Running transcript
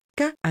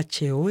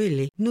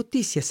KHOL,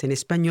 Noticias en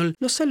Español,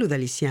 los saluda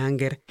Alicia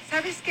Anger.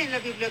 ¿Sabes que en la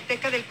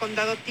biblioteca del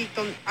condado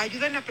Teton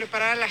ayudan a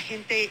preparar a la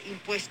gente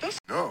impuestos?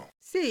 No.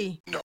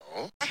 Sí. No.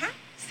 Ajá,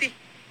 sí.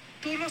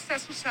 ¿Tú los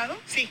has usado?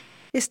 Sí.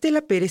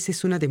 Estela Pérez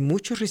es una de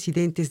muchos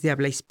residentes de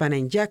habla hispana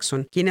en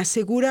Jackson, quien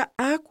asegura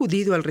ha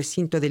acudido al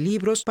recinto de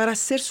libros para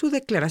hacer su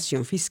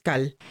declaración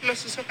fiscal.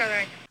 Los uso cada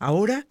año.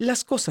 Ahora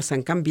las cosas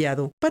han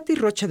cambiado. Patti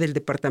Rocha del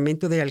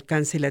Departamento de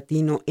Alcance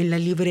Latino en la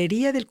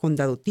librería del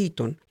condado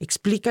Teton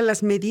explica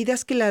las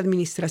medidas que la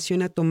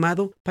administración ha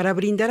tomado para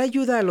brindar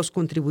ayuda a los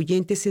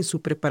contribuyentes en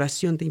su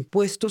preparación de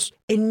impuestos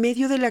en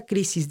medio de la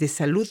crisis de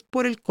salud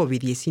por el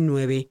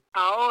COVID-19.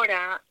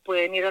 Ahora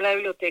pueden ir a la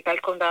biblioteca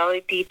del condado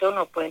de Teton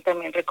o pueden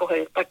también recoger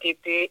el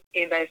paquete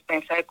en la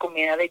despensa de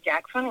comida de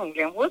Jackson en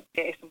Glenwood.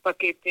 Es un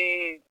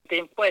paquete de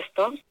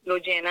impuestos, lo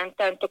llenan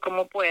tanto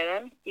como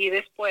puedan y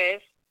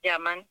después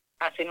llaman,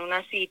 hacen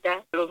una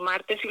cita. Los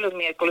martes y los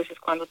miércoles es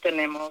cuando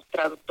tenemos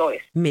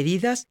traductores.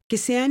 Medidas que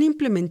se han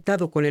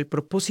implementado con el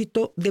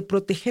propósito de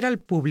proteger al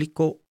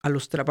público, a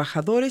los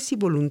trabajadores y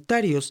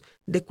voluntarios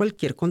de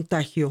cualquier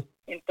contagio.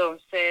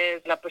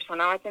 Entonces, la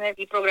persona va a tener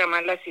que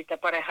programar la cita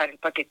para dejar el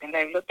paquete en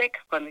la biblioteca.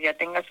 Cuando ya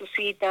tenga su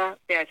cita,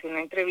 se hace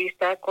una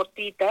entrevista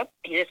cortita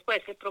y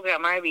después el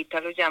programa de Vita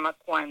lo llama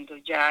cuando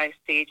ya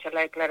esté hecha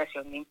la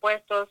declaración de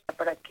impuestos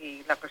para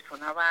que la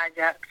persona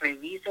vaya,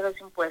 revise los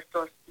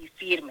impuestos y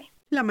firme.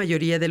 La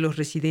mayoría de los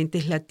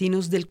residentes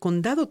latinos del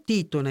condado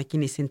Teton, a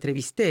quienes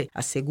entrevisté,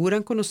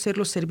 aseguran conocer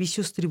los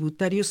servicios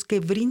tributarios que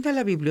brinda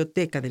la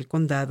biblioteca del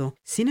condado.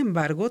 Sin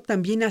embargo,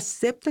 también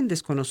aceptan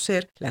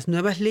desconocer las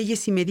nuevas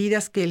leyes y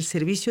medidas que el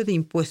Servicio de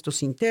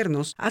Impuestos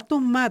Internos ha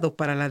tomado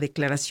para la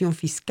declaración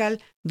fiscal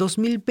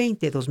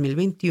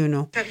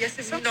 2020-2021. ¿Sabías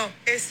eso? No,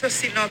 eso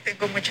sí no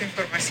tengo mucha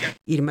información.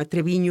 Irma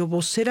Treviño,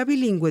 vocera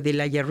bilingüe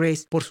del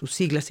IRS, por sus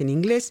siglas en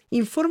inglés,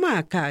 informa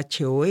a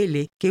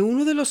KHOL que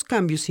uno de los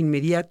cambios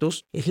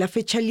inmediatos es la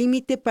fecha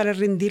límite para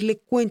rendirle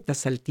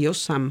cuentas al tío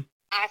Sam.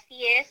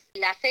 Así es,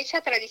 la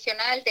fecha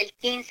tradicional del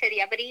 15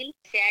 de abril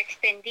se ha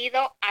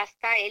extendido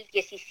hasta el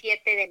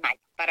 17 de mayo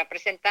para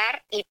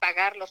presentar y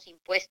pagar los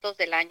impuestos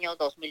del año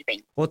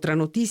 2020. Otra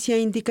noticia,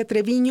 indica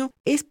Treviño,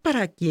 es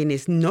para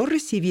quienes no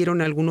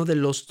recibieron alguno de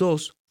los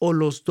dos o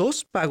los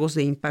dos pagos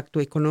de impacto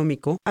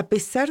económico, a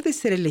pesar de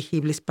ser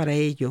elegibles para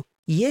ello.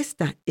 Y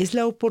esta es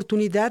la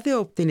oportunidad de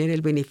obtener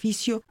el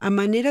beneficio a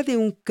manera de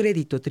un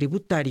crédito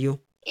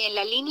tributario. En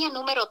la línea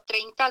número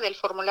 30 del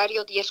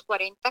formulario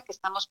 1040 que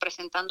estamos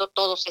presentando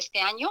todos este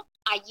año,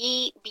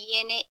 allí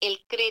viene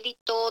el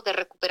crédito de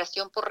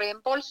recuperación por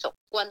reembolso.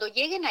 Cuando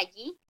lleguen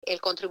allí,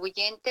 el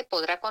contribuyente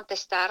podrá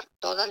contestar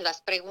todas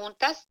las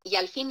preguntas y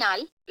al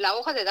final la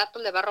hoja de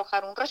datos le va a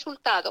arrojar un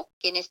resultado,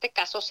 que en este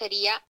caso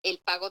sería el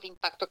pago de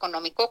impacto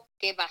económico,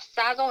 que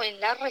basado en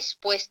las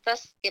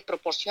respuestas que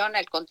proporciona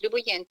el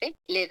contribuyente,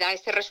 le da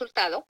ese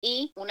resultado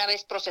y una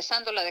vez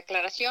procesando la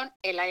declaración,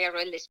 el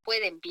IRS les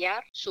puede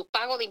enviar su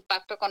pago de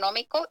impacto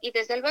económico y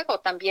desde luego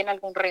también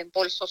algún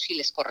reembolso si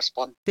les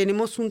corresponde.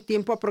 ¿Tenemos un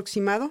tiempo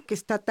aproximado que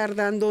está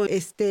tardando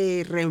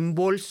este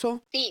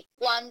reembolso? Sí,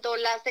 cuando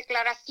las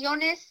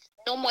declaraciones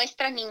no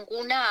muestran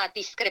ninguna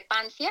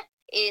discrepancia,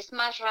 es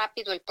más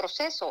rápido el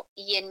proceso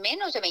y en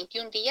menos de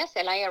 21 días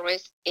el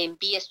IRS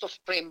envía estos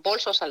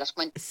reembolsos a las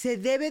cuentas. ¿Se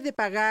debe de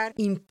pagar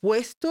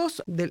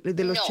impuestos de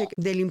los No. cheques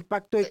del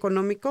impacto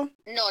económico?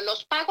 No,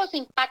 los pagos de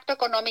impacto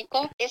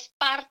económico es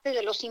parte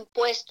de los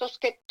impuestos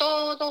que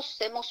todos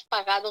hemos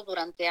pagado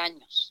durante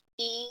años.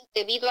 Y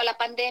debido a la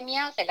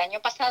pandemia, el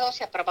año pasado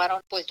se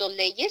aprobaron dos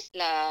leyes,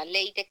 la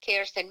ley de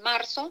CARES en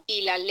marzo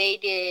y la ley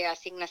de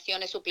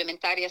asignaciones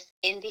suplementarias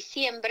en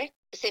diciembre.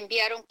 Se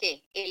enviaron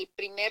el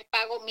primer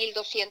pago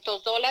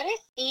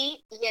 $1,200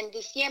 y en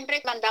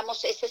diciembre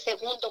mandamos ese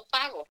segundo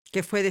pago.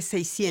 Que fue de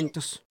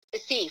 600.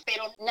 Sí,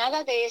 pero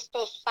nada de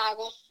estos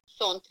pagos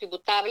son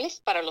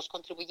tributables para los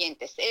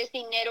contribuyentes. Es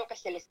dinero que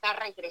se le está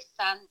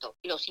regresando.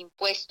 Los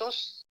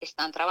impuestos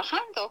están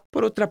trabajando.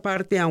 Por otra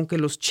parte, aunque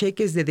los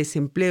cheques de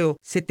desempleo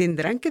se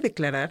tendrán que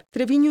declarar,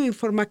 Treviño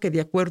informa que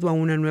de acuerdo a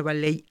una nueva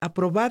ley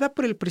aprobada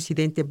por el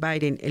presidente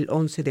Biden el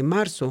 11 de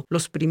marzo,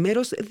 los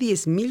primeros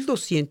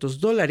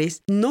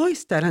 $10,200 no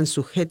estarán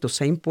sujetos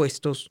a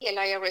impuestos. El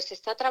IRS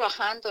está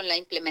trabajando en la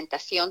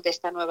implementación de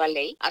esta nueva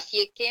ley,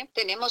 así que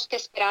tenemos que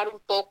esperar un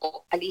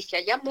poco.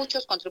 Alicia, ya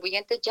muchos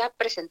contribuyentes ya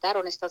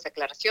presentaron estas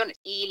declaraciones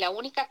y la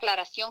única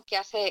aclaración que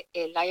hace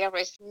el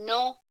IRS,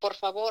 no, por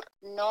favor,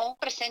 no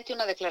presente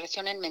una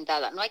declaración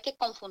enmendada, no hay que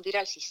confundir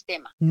al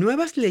sistema.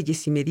 Nuevas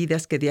leyes y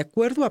medidas que, de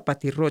acuerdo a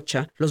Patti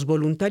Rocha, los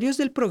voluntarios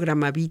del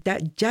programa Vita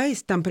ya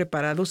están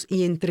preparados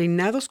y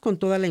entrenados con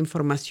toda la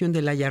información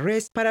del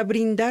IRS para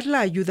brindar la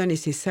ayuda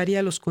necesaria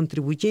a los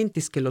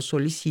contribuyentes que lo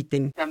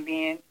soliciten.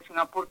 También es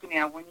una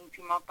oportunidad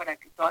buenísima para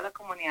que toda la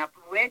comunidad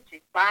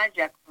aproveche,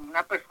 vaya con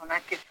una persona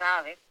que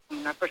sabe,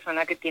 una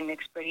persona que tiene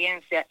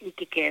experiencia y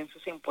que queden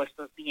sus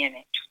impuestos bien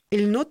hechos.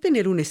 El no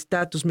tener un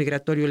estatus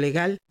migratorio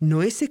legal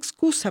no es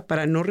excusa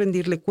para no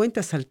rendirle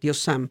cuentas al tío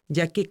Sam,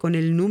 ya que con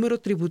el número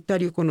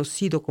tributario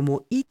conocido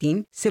como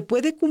ITIN se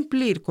puede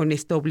cumplir con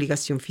esta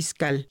obligación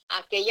fiscal.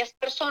 Aquellas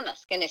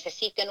personas que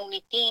necesiten un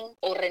ITIN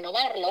o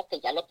renovarlo,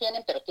 que ya lo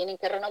tienen, pero tienen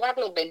que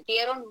renovarlo,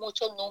 vencieron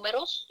muchos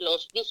números,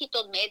 los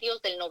dígitos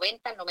medios del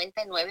 90 al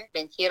 99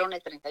 vencieron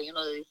el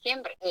 31 de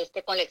diciembre,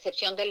 con la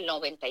excepción del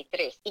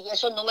 93. Y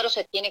esos números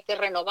se tienen que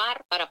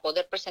renovar para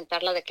poder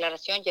presentar la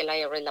declaración y el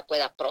IRS la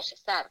pueda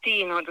procesar.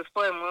 Sí, nosotros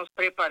podemos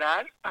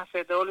preparar,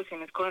 hacer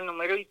devoluciones con el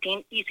número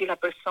ITIN, y si la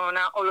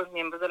persona o los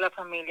miembros de la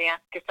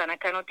familia que están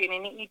acá no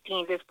tienen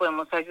ITIN, les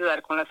podemos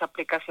ayudar con las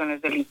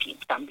aplicaciones del ITIN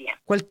también.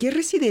 Cualquier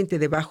residente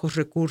de bajos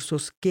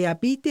recursos que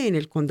habite en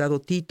el condado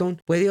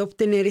Teton puede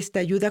obtener esta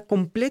ayuda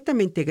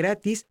completamente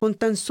gratis con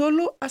tan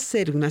solo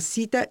hacer una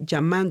cita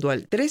llamando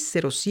al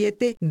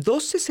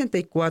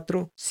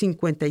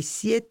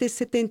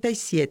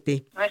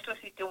 307-264-5777. Nuestro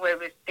sitio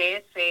web es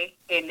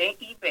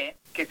TCLIB,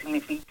 que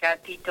significa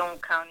Teton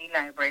County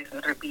Libraries,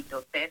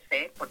 repito,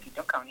 TC por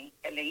Teton County,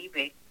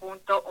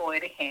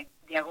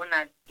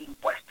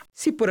 LIB.org/impuestos.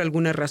 Si por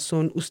alguna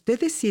razón usted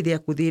decide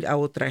acudir a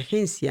otra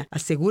agencia,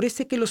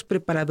 asegúrese que los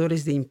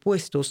preparadores de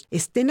impuestos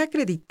estén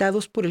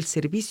acreditados por el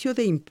Servicio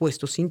de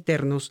Impuestos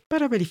Internos.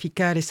 Para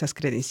verificar esas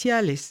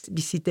credenciales,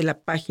 visite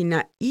la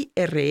página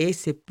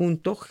irs.gov,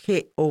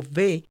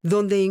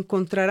 donde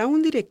encontrará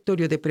un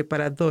directorio de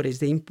preparadores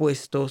de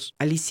impuestos.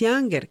 Alicia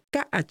Anger,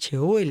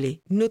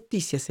 KHOL,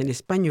 Noticias en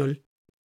Español.